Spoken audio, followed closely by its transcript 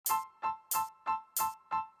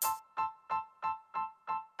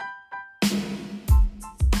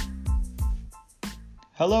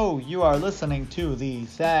Hello, you are listening to the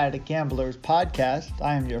Sad Gamblers podcast.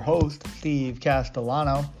 I am your host, Steve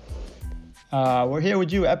Castellano. We're here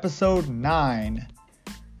with you, episode 9.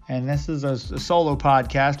 And this is a solo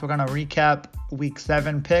podcast. We're going to recap week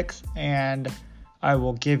 7 picks, and I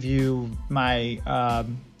will give you my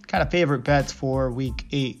kind of favorite bets for week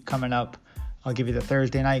 8 coming up. I'll give you the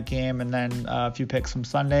Thursday night game and then a few picks from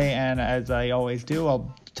Sunday. And as I always do,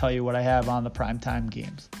 I'll tell you what I have on the primetime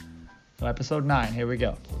games. So episode 9, here we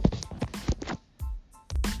go.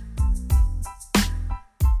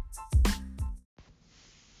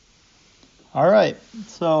 All right,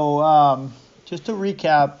 so just to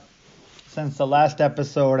recap, since the last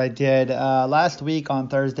episode I did last week on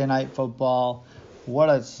Thursday Night Football, what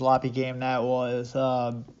a sloppy game that was.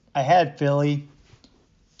 I had Philly,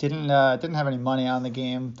 didn't have any money on the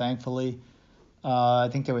game, thankfully. I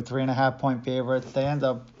think they were 3.5-point favorites. They ended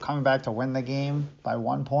up coming back to win the game by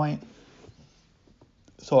 1 point.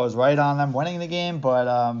 So I was right on them winning the game,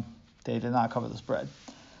 but they did not cover the spread.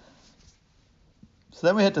 So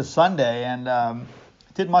then we hit to Sunday, and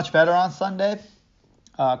did much better on Sunday.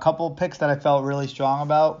 A couple of picks that I felt really strong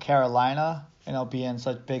about. Carolina, being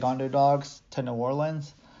such big underdogs to New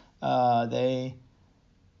Orleans. They,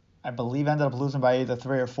 I believe, ended up losing by either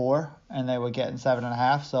 3 or 4, and they were getting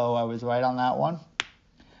 7.5, so I was right on that one.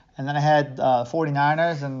 And then I had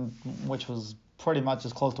 49ers, which was pretty much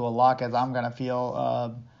as close to a lock as I'm going to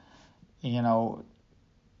feel.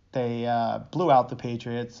 They blew out the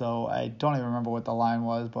Patriots, so I don't even remember what the line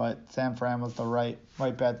was, but San Fran was the right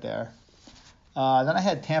bet there. Then I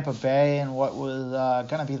had Tampa Bay and what was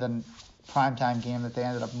going to be the primetime game that they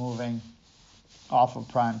ended up moving off of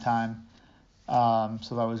primetime.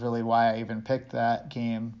 So that was really why I even picked that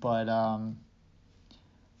game. But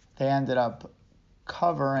they ended up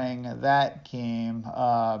covering that game.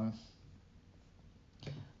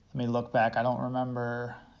 Let me look back. I don't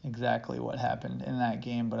remember exactly what happened in that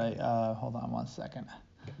game, but I hold on one second.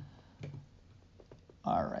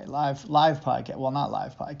 All right, live podcast. Well, not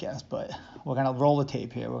live podcast, but we're gonna roll the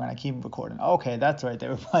tape here. We're gonna keep recording. Okay, that's right. They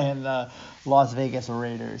were playing the Las Vegas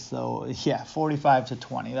Raiders. So yeah,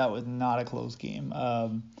 45-20. That was not a close game.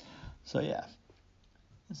 So yeah,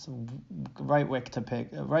 it's a right week to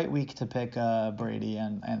pick Brady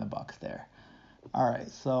and the Bucs there. All right,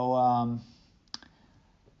 so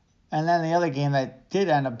and then the other game that did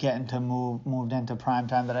end up getting to moved into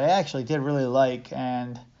primetime that I actually did really like,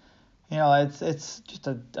 and it's just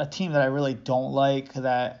a team that I really don't like.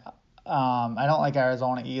 That I don't like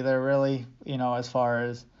Arizona either, really. As far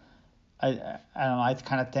as I don't know, I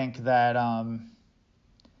kind of think that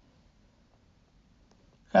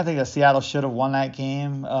Seattle should have won that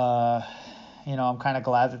game. I'm kind of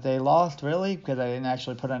glad that they lost, really, because I didn't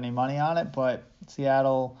actually put any money on it. But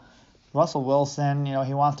Seattle, Russell Wilson,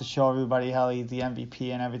 he wants to show everybody how he's the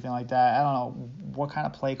MVP and everything like that. I don't know what kind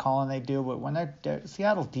of play calling they do, but when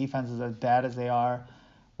Seattle's defense is as bad as they are,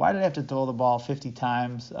 why did they have to throw the ball 50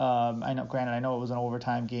 times? I know it was an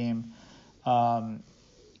overtime game, but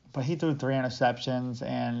he threw 3 interceptions,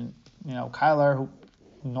 and Kyler, who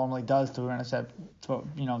normally does turn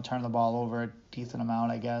the ball over a decent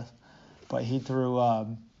amount, I guess, but he threw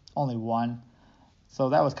only 1, so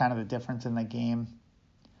that was kind of the difference in the game.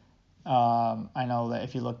 I know that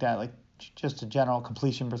if you looked at just a general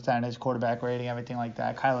completion percentage, quarterback rating, everything like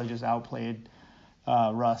that, Kyler just outplayed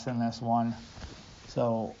Russ in this one.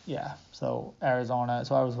 So yeah, so Arizona.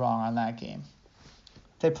 So I was wrong on that game.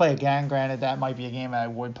 If they play again, granted, that might be a game that I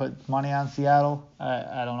would put money on Seattle.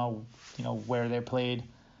 I don't know, where they played,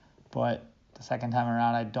 but the second time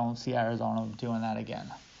around, I don't see Arizona doing that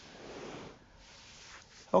again.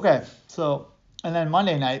 Okay, so. And then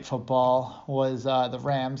Monday Night Football was the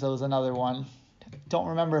Rams. That was another one. Don't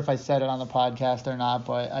remember if I said it on the podcast or not,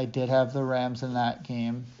 but I did have the Rams in that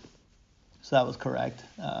game. So that was correct.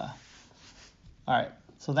 All right.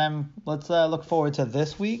 So then let's look forward to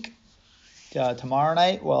this week. Tomorrow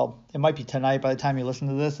night. Well, it might be tonight by the time you listen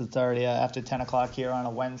to this. It's already after 10 o'clock here on a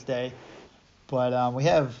Wednesday. But we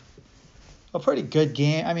have a pretty good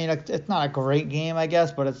game. I mean, it's not a great game, I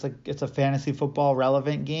guess, but it's a fantasy football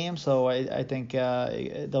relevant game. So I think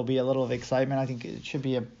there'll be a little of excitement. I think it should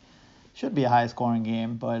be a high scoring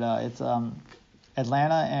game. But it's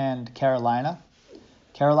Atlanta and Carolina.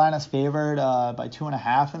 Carolina's favored by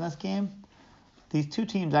 2.5 in this game. These two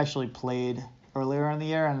teams actually played earlier in the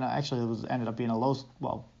year, and actually ended up being a low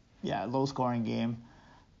scoring game.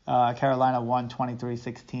 Carolina won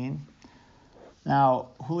 23-16. Now,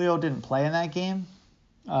 Julio didn't play in that game,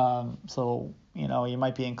 so, you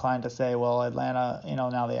might be inclined to say, well, Atlanta,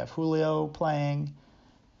 now they have Julio playing,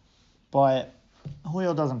 but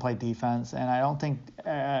Julio doesn't play defense, and I don't think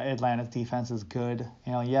Atlanta's defense is good.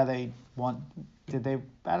 Yeah, they won. Did they?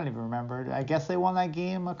 I don't even remember. I guess they won that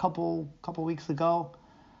game a couple weeks ago,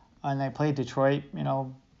 and they played Detroit.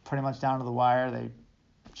 Pretty much down to the wire. They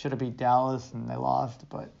should have beat Dallas, and they lost.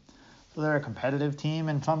 But so they're a competitive team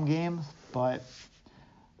in some games. But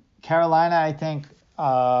Carolina, I think,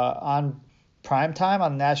 on prime time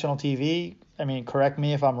on national TV. I mean, correct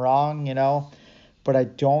me if I'm wrong. But I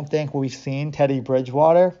don't think we've seen Teddy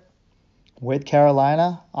Bridgewater with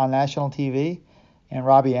Carolina on national TV, and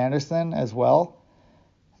Robbie Anderson as well,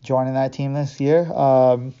 joining that team this year.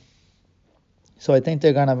 So I think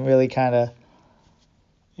they're going to really kind of,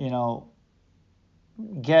 it's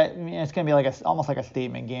going to be almost like a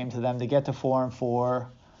statement game to them to get to 4-4,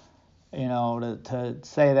 to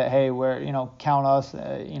say that, hey, we're, count us,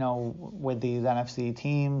 with these NFC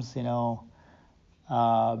teams,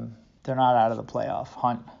 they're not out of the playoff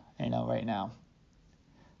hunt, right now.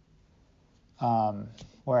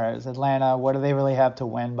 Whereas Atlanta, what do they really have to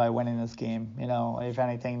win by winning this game? If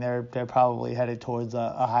anything, they're probably headed towards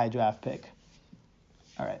a high draft pick.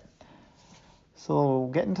 All right. So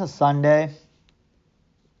getting to Sunday,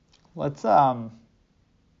 let's start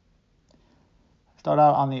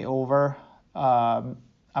out on the over. I'm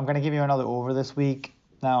going to give you another over this week.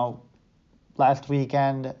 Now, last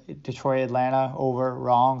weekend, Detroit, Atlanta, over,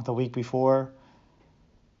 wrong. The week before,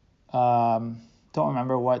 don't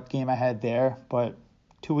remember what game I had there, but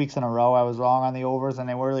 2 weeks in a row I was wrong on the overs, and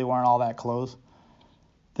they really weren't all that close.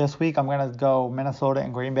 This week I'm going to go Minnesota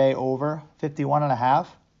and Green Bay over 51.5.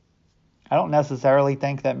 I don't necessarily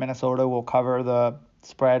think that Minnesota will cover the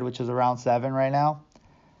spread, which is around 7 right now.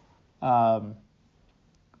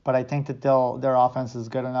 But I think that their offense is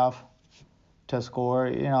good enough to score,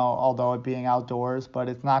 although it being outdoors, but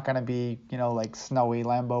it's not going to be, like snowy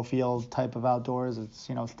Lambeau Field type of outdoors. It's,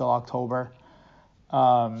 still October.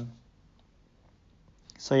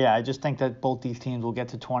 So yeah, I just think that both these teams will get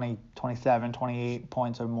to 20, 27, 28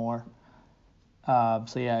 points or more.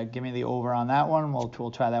 So yeah, give me the over on that one.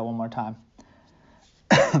 We'll try that one more time.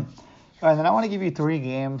 All right, then I want to give you 3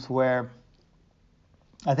 games where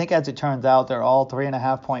I think, as it turns out, they're all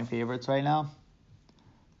 3.5 point favorites right now.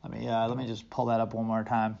 Let me just pull that up one more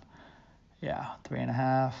time. Yeah,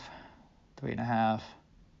 3.5, 3.5.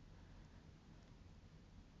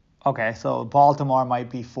 Okay, so Baltimore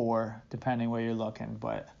might be 4, depending where you're looking,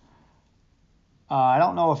 but I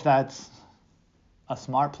don't know if that's a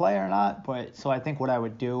smart play or not. But so I think what I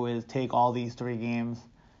would do is take all these 3 games.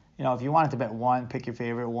 If you wanted to bet 1, pick your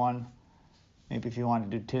favorite one. Maybe if you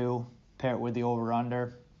wanted to do 2, pair it with the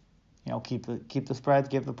over/under. Keep the spreads,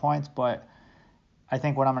 give the points, but I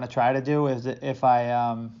think what I'm going to try to do is, if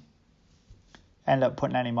I end up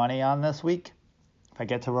putting any money on this week, if I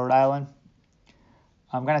get to Rhode Island,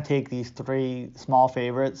 I'm going to take these 3 small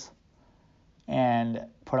favorites and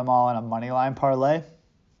put them all in a money line parlay.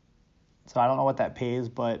 So I don't know what that pays,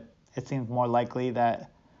 but it seems more likely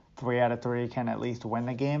that 3 out of 3 can at least win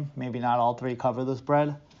the game. Maybe not all 3 cover the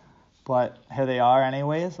spread, but here they are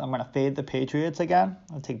anyways. I'm going to fade the Patriots again.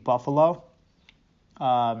 I'll take Buffalo.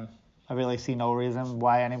 I really see no reason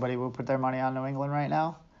why anybody would put their money on New England right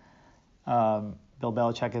now. Bill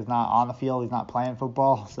Belichick is not on the field. He's not playing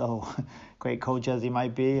football. So great coach as he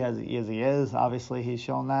might be, as he is, obviously he's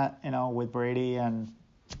shown that, with Brady.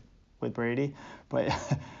 But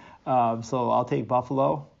so I'll take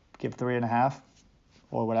Buffalo, give 3.5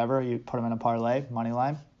 or whatever. You put them in a parlay, money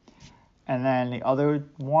line. And then the other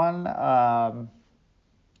one, LA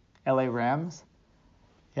Rams.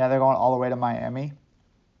 Yeah, they're going all the way to Miami.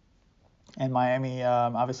 And Miami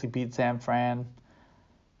obviously beat San Fran.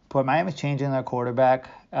 But Miami's changing their quarterback.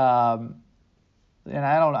 And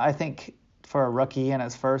I think for a rookie in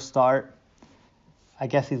his first start, I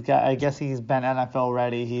guess he's been NFL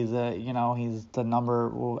ready. He's he's the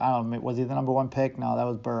number, I don't know, was he the number 1 pick? No, that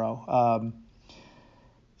was Burrow.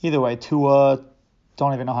 Either way, Tua,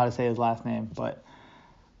 don't even know how to say his last name, but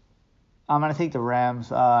I'm going to take the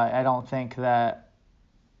Rams. I don't think that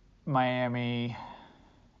Miami,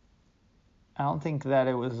 I don't think that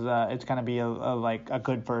it's going to be a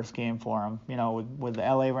good first game for them. With the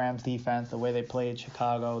LA Rams defense, the way they played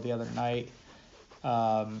Chicago the other night.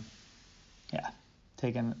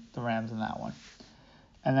 Taking the Rams in that one.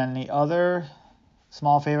 And then the other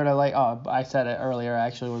small favorite I like, I said it earlier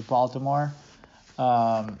actually, was Baltimore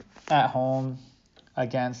at home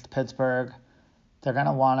against Pittsburgh. They're going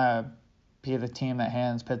to want to be the team that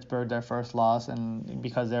hands Pittsburgh their first loss, and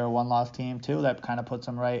because they're a 1-loss team too, that kind of puts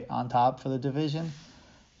them right on top for the division.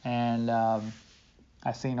 And I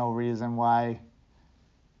see no reason why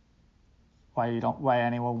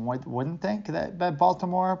anyone wouldn't think that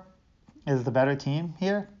Baltimore is the better team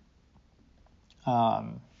here.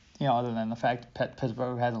 Other than the fact that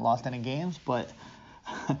Pittsburgh hasn't lost any games, but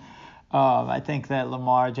I think that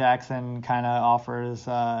Lamar Jackson kind of offers.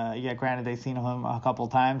 Granted they've seen him a couple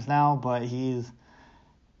times now, but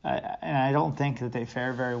and I don't think that they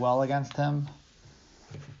fare very well against him.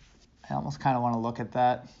 I almost kind of want to look at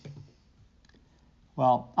that.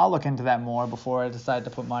 Well, I'll look into that more before I decide to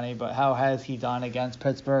put money. But how has he done against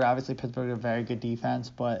Pittsburgh? Obviously, Pittsburgh is a very good defense,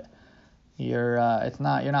 but you're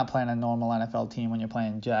not playing a normal NFL team when you're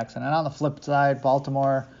playing Jackson. And on the flip side,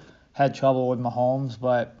 Baltimore had trouble with Mahomes,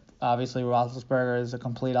 but obviously Roethlisberger is a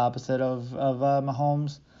complete opposite of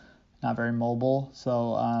Mahomes, not very mobile.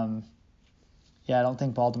 So I don't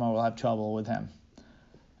think Baltimore will have trouble with him.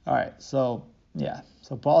 All right, so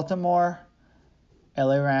Baltimore,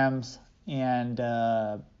 LA Rams, and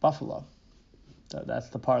Buffalo. So that's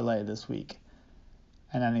the parlay this week.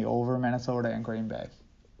 And then the over Minnesota and Green Bay.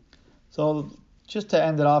 So just to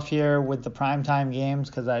end it off here with the primetime games,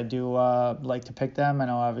 because I do like to pick them. I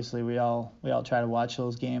know obviously we all try to watch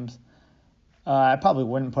those games. I probably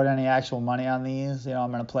wouldn't put any actual money on these.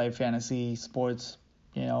 I'm going to play fantasy sports,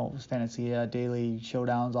 fantasy daily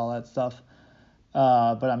showdowns, all that stuff.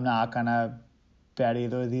 But I'm not going to bet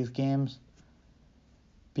either of these games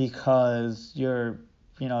because you're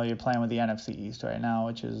playing with the NFC East right now,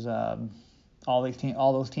 which is all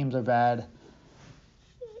those teams are bad.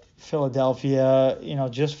 Philadelphia,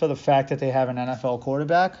 just for the fact that they have an NFL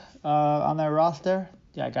quarterback on their roster,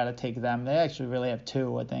 I got to take them. They actually really have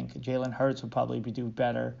two, I think. Jalen Hurts would probably do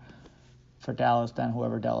better for Dallas than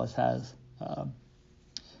whoever Dallas has.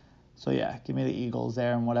 Give me the Eagles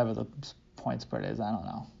there and whatever the point spread is. I don't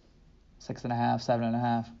know. 6.5,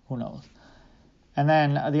 7.5, who knows. And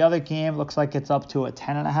then the other game looks like it's up to a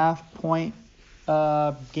 10.5 point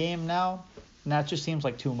game now, and that just seems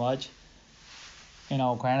like too much.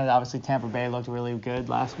 Granted, obviously Tampa Bay looked really good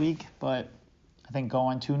last week, but I think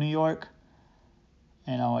going to New York,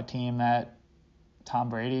 a team that Tom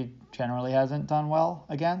Brady generally hasn't done well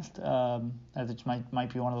against, it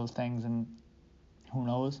might be one of those things, and who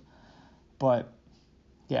knows. But,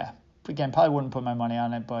 again, probably wouldn't put my money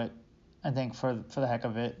on it, but I think for the heck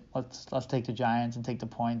of it, let's take the Giants and take the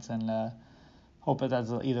points and hope that that's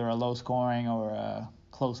either a low scoring or a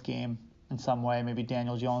close game in some way. Maybe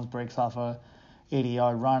Daniel Jones breaks off a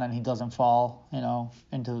 80-yard run and he doesn't fall,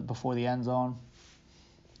 into before the end zone.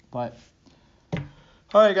 But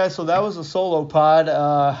all right, guys. So that was a solo pod.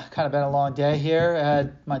 Kind of been a long day here. I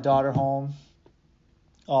had my daughter home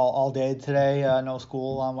all day today. No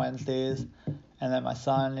school on Wednesdays, and then my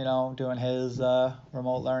son, doing his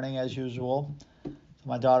remote learning as usual.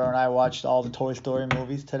 My daughter and I watched all the Toy Story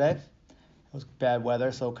movies today. It was bad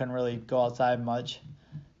weather, so couldn't really go outside much.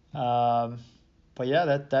 But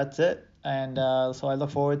that's it. And so I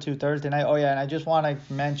look forward to Thursday night. Oh, yeah, and I just want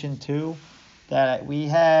to mention, too, that we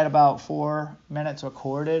had about 4 minutes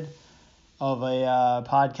recorded of a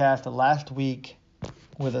podcast last week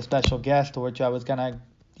with a special guest, which I was going to,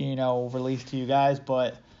 release to you guys.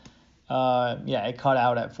 But, it cut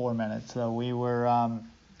out at 4 minutes. So we were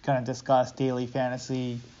going to discuss daily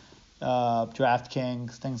fantasy,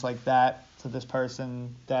 DraftKings, things like that. So this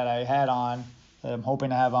person that I had on, that I'm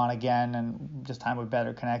hoping to have on again, and this time with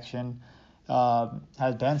better connection,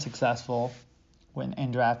 has been successful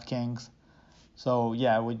in DraftKings. So,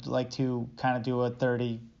 we'd like to kind of do a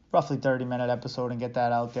roughly 30-minute episode and get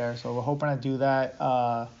that out there. So we're hoping to do that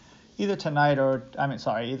either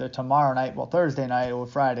tomorrow night, Thursday night or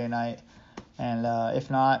Friday night. And if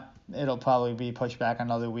not, it'll probably be pushed back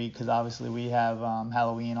another week because obviously we have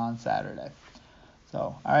Halloween on Saturday. So,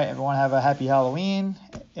 all right, everyone have a happy Halloween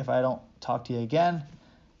if I don't talk to you again.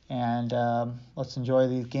 And let's enjoy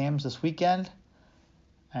these games this weekend.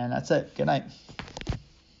 And that's it. Good night.